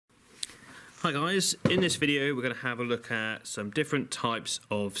Hi guys, in this video we're going to have a look at some different types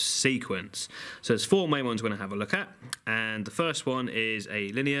of sequence. So there's four main ones we're going to have a look at, and the first one is a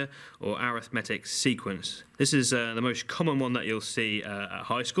linear or arithmetic sequence. This is the most common one that you'll see at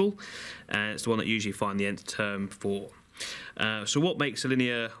high school, and it's the one that you usually find the nth term for. So what makes a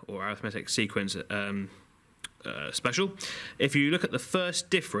linear or arithmetic sequence special? If you look at the first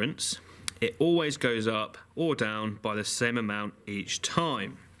difference, it always goes up or down by the same amount each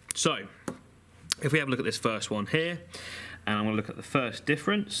time. So if we have a look at this first one here, and I'm going to look at the first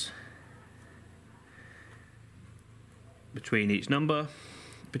difference between each number.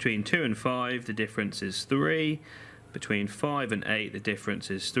 Between 2 and 5, the difference is 3. Between 5 and 8, the difference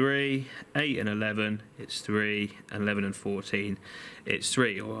is 3. 8 and 11, it's 3. And 11 and 14, it's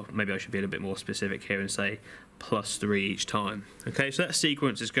 3. Or maybe I should be a little bit more specific here and say plus 3 each time. Okay, so that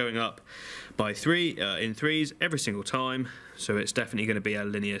sequence is going up by 3 in threes every single time, so it's definitely going to be a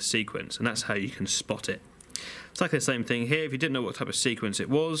linear sequence, and that's how you can spot it. It's like the same thing here. If you didn't know what type of sequence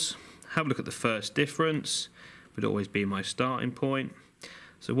it was, have a look at the first difference. Would always be my starting point.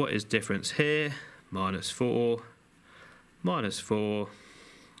 So what is difference here? Minus 4, minus 4,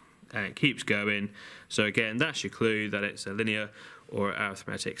 and it keeps going. So again, that's your clue that it's a linear or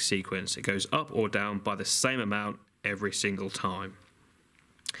arithmetic sequence. It goes up or down by the same amount every single time.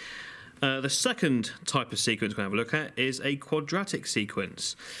 The second type of sequence we're going to have a look at is a quadratic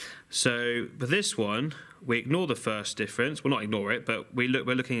sequence. So for this one, we ignore the first difference. Well, not ignore it, but we're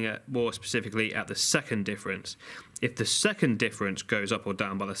looking at more specifically at the second difference. If the second difference goes up or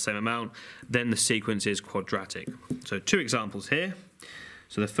down by the same amount, then the sequence is quadratic. So two examples here.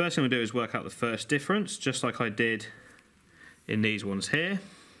 So the first thing we'll do is work out the first difference, just like I did in these ones here.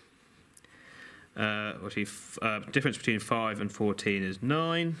 Difference between 5 and 14 is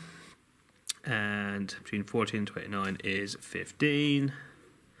 9. And between 14 and 29 is 15.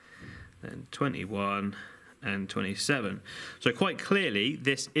 Then 21 and 27. So quite clearly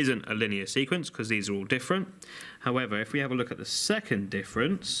this isn't a linear sequence because these are all different. However, if we have a look at the second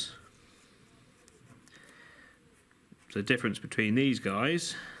difference, so the difference between these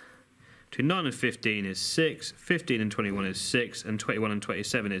guys, between 9 and 15 is 6, 15 and 21 is 6, and 21 and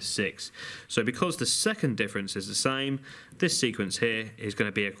 27 is 6. So because the second difference is the same, this sequence here is going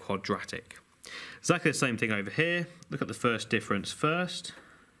to be a quadratic. Exactly the same thing over here. Look at the first difference first.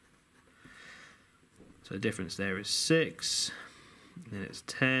 So the difference there is 6, then it's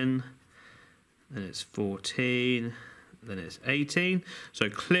 10, then it's 14, then it's 18. So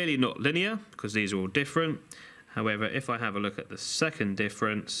clearly not linear because these are all different. However, if I have a look at the second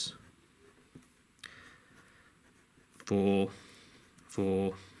difference, 4,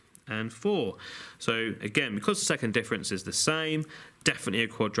 4, and 4. So again, because the second difference is the same, definitely a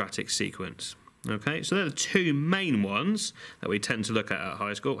quadratic sequence. Okay, so they're the two main ones that we tend to look at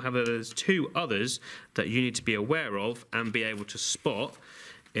high school. However, there's two others that you need to be aware of and be able to spot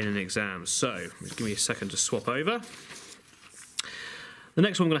in an exam. So just give me a second to swap over. The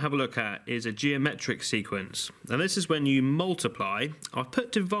next one we're going to have a look at is a geometric sequence. Now this is when you multiply. I've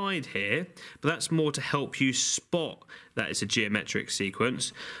put divide here, but that's more to help you spot that it's a geometric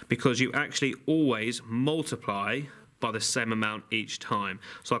sequence because you actually always multiply by the same amount each time.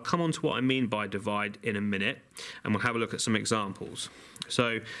 So I'll come on to what I mean by divide in a minute, and we'll have a look at some examples.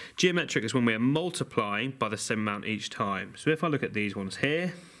 So geometric is when we're multiplying by the same amount each time. So if I look at these ones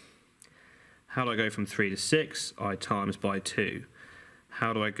here, how do I go from 3 to 6? I times by 2.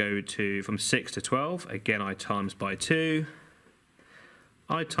 How do I go from 6 to 12? Again, I times by 2.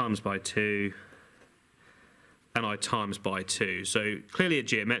 I times by 2. And I times by 2. So clearly a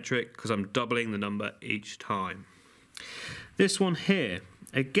geometric because I'm doubling the number each time. This one here,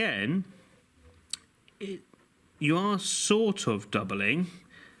 again, you are sort of doubling.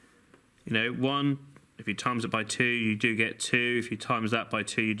 You know, 1, if you times it by 2, you do get 2. If you times that by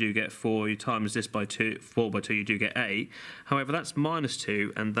 2, you do get 4. You times this by 2, 4 by 2, you do get 8. However, that's minus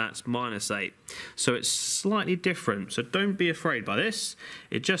 2 and that's minus 8. So it's slightly different. So don't be afraid by this.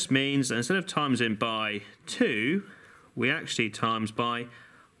 It just means that instead of timesing by 2, we actually times by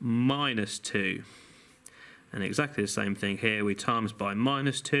minus 2. And exactly the same thing here. We times by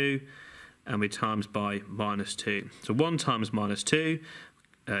minus 2 and we times by minus 2. So 1 times minus 2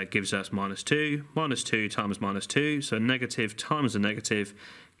 gives us minus 2. Minus 2 times minus 2. So negative times a negative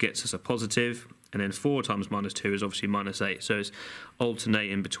gets us a positive. And then 4 times minus 2 is obviously minus 8. So it's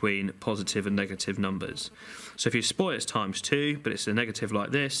alternating between positive and negative numbers. So if you spot it's times 2, but it's a negative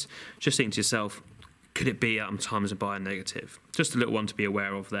like this, just think to yourself, could it be I'm times by a negative? Just a little one to be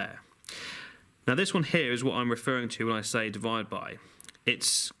aware of there. Now this one here is what I'm referring to when I say divide by.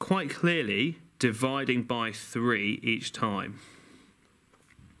 It's quite clearly dividing by 3 each time.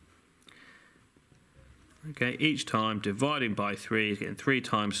 Okay, each time dividing by 3 is getting 3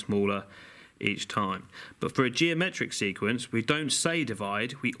 times smaller each time. But for a geometric sequence, we don't say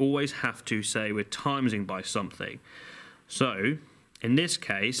divide, we always have to say we're timesing by something. So, in this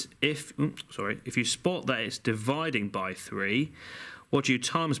case, if you spot that it's dividing by 3, what do you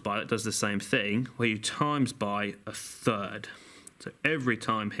times by that does the same thing, where you times by a third. So every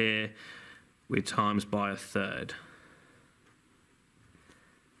time here, we times by a third.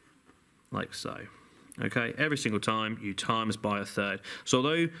 Like so. Okay, every single time you times by a third. So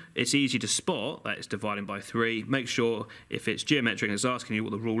although it's easy to spot that it's dividing by 3, make sure if it's geometric and it's asking you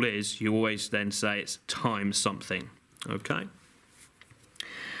what the rule is, you always then say it's times something. Okay.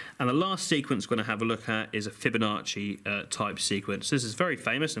 And the last sequence we're going to have a look at is a Fibonacci type sequence. This is very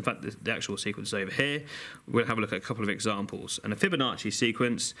famous. In fact, the actual sequence is over here. We'll have a look at a couple of examples. And a Fibonacci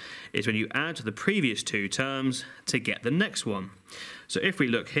sequence is when you add to the previous 2 terms to get the next one. So if we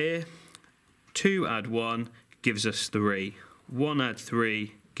look here, 2 add 1 gives us 3. 1 add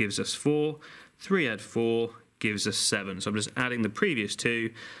 3 gives us 4. 3 add 4 gives us 7. So I'm just adding the previous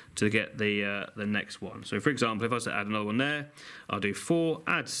 2 to get the next one. So for example, if I was to add another one there, I'll do 4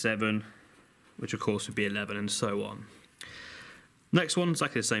 add 7, which of course would be 11, and so on. Next one,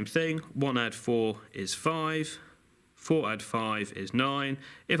 exactly the same thing. 1 add 4 is 5. 4 add 5 is 9.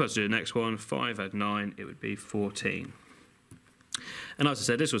 If I was to do the next one, 5 add 9, it would be 14. And as I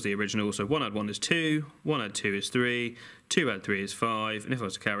said, this was the original, so 1 add 1 is 2, 1 add 2 is 3, 2 add 3 is 5, and if I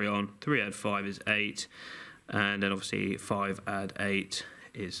was to carry on, 3 add 5 is 8, and then obviously 5 add 8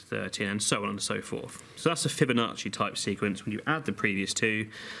 is 13, and so on and so forth. So that's a Fibonacci type sequence when you add the previous 2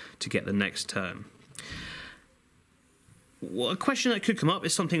 to get the next term. Well, a question that could come up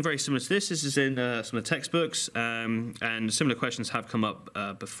is something very similar to this. This is in some of the textbooks, and similar questions have come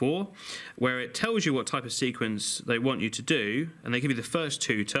up before, where it tells you what type of sequence they want you to do, and they give you the first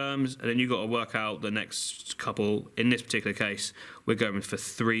 2 terms, and then you've got to work out the next couple. In this particular case, we're going for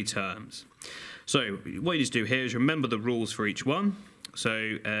 3 terms. So what you just do here is remember the rules for each one.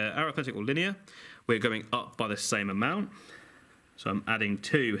 So arithmetic or linear, we're going up by the same amount. So I'm adding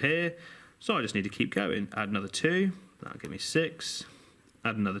 2 here, so I just need to keep going. Add another 2. That'll give me 6.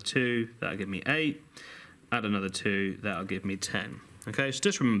 Add another 2, that'll give me 8. Add another 2, that'll give me 10. Okay, so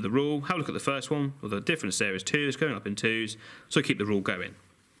just remember the rule. Have a look at the first one. Well, the difference there is 2, it's going up in 2s, so keep the rule going.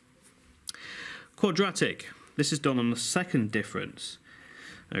 Quadratic. This is done on the second difference.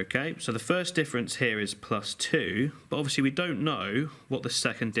 Okay, so the first difference here is plus 2, but obviously we don't know what the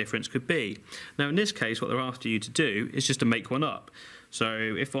second difference could be. Now in this case, what they're after you to do is just to make one up. So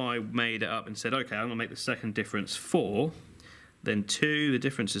if I made it up and said, okay, I'm going to make the second difference 4, then 2, the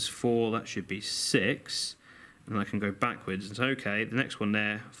difference is 4, that should be 6, and I can go backwards and say, okay, the next one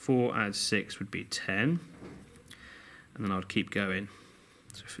there, 4 add 6 would be 10, and then I would keep going.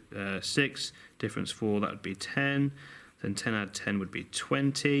 So 6, difference 4, that would be 10, then 10 add 10 would be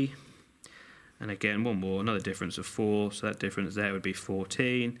 20, and again one more, another difference of 4, so that difference there would be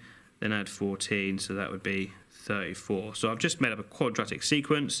 14, then add 14, so that would be 34. So I've just made up a quadratic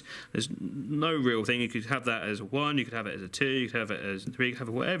sequence. There's no real thing. You could have that as a 1, you could have it as a 2, you could have it as 3, you could have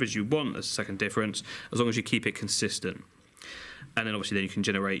it whatever you want as a second difference, as long as you keep it consistent. And then obviously then you can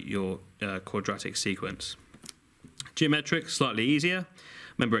generate your quadratic sequence. Geometric, slightly easier.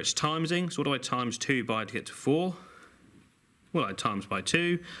 Remember it's timesing, so what do I times 2 by to get to 4? Well, I times by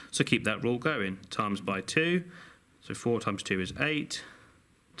 2, so keep that rule going. Times by 2, so 4 times 2 is 8,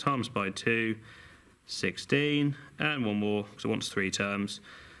 times by 2, 16, and one more, because it wants 3 terms,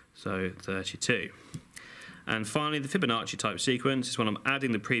 so 32. And finally, the Fibonacci type sequence is when I'm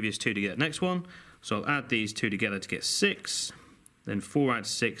adding the previous 2 to get the next one. So I'll add these 2 together to get 6, then 4 add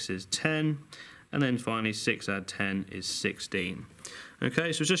 6 is 10, and then finally 6 add 10 is 16.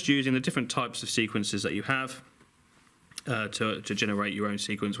 Okay, so it's just using the different types of sequences that you have to generate your own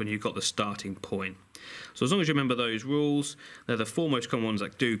sequence when you've got the starting point. So as long as you remember those rules, they're the 4 most common ones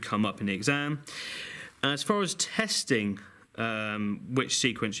that do come up in the exam. As far as testing which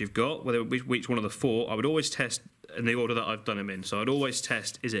sequence you've got, whether which one of the 4, I would always test in the order that I've done them in. So I'd always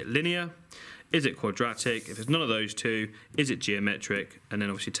test, is it linear? Is it quadratic? If it's none of those 2, is it geometric? And then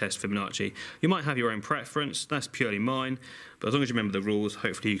obviously test Fibonacci. You might have your own preference, that's purely mine, but as long as you remember the rules,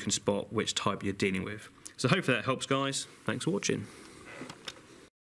 hopefully you can spot which type you're dealing with. So hopefully that helps, guys. Thanks for watching.